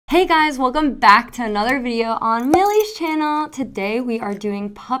Hey guys, welcome back to another video on Millie's channel. Today we are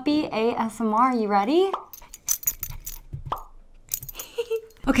doing puppy ASMR. You ready?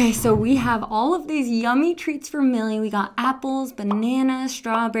 Okay, so we have all of these yummy treats for Millie. We got apples, bananas,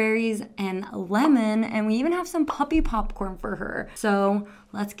 strawberries, and lemon, and we even have some puppy popcorn for her. So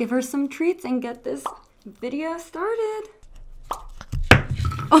let's give her some treats and get this video started.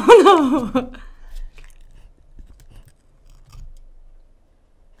 Oh no!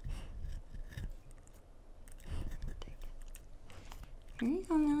 Here you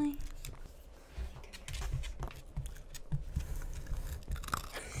go, Millie.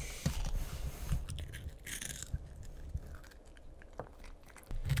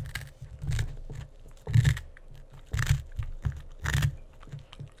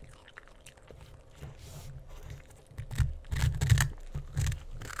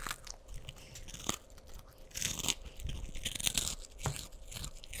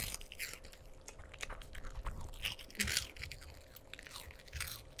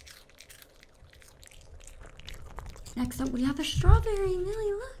 Next up, we have a strawberry.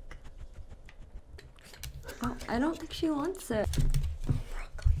 Millie, look. Oh, I don't think she wants it. Oh,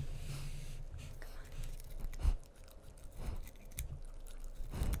 broccoli.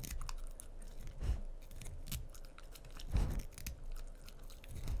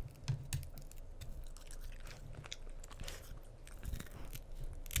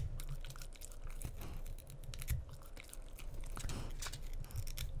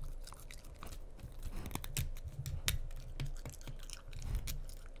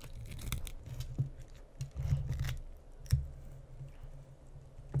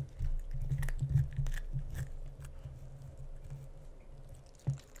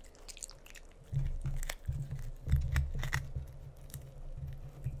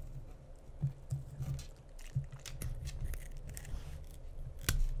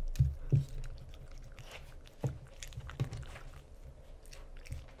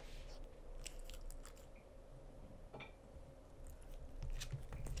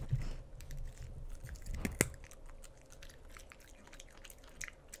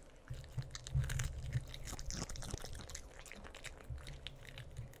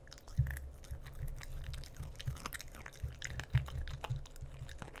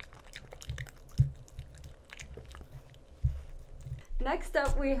 Next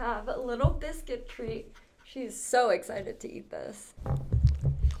up, we have a little biscuit treat. She's so excited to eat this.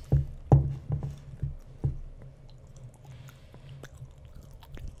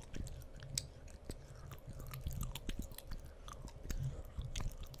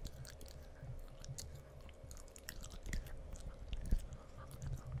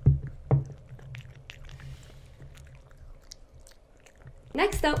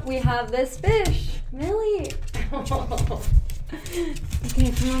 Next up, we have this fish. Millie.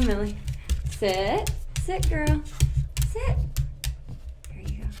 Okay, come on, Millie. Sit. Sit, girl. Sit. There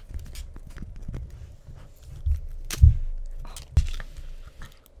you go.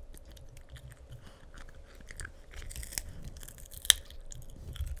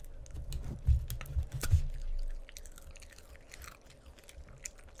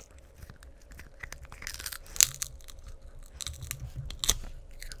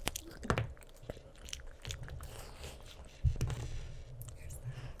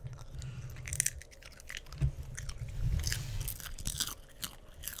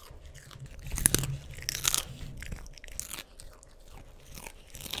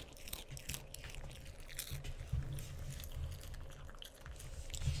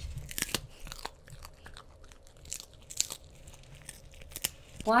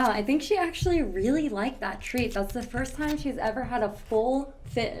 Wow, I think she actually really liked that treat. That's the first time she's ever had a full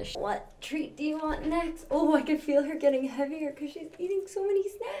fish. What treat do you want next? Oh, I can feel her getting heavier because she's eating so many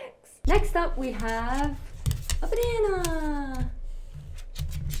snacks. Next up, we have a banana.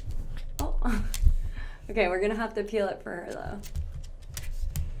 Oh, okay, we're gonna have to peel it for her though.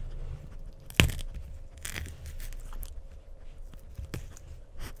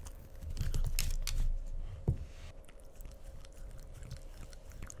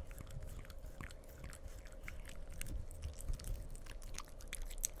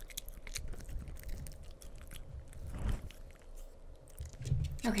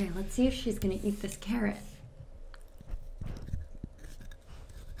 Okay, let's see if she's gonna eat this carrot.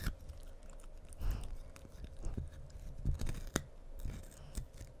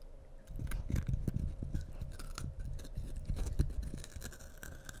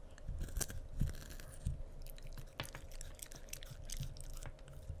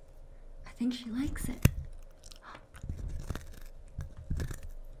 I think she likes it.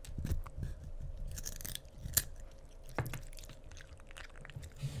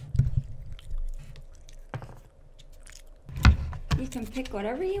 can pick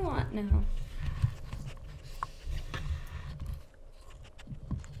whatever you want now.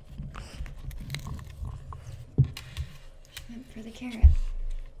 She went for the carrot.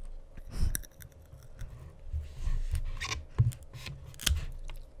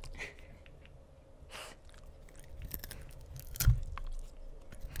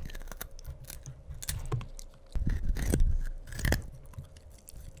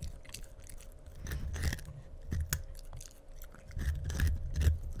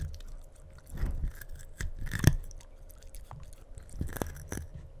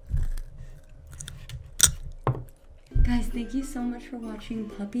 Guys, thank you so much for watching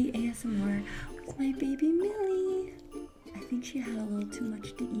Puppy ASMR with my baby Millie. I think she had a little too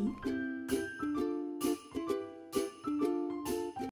much to eat.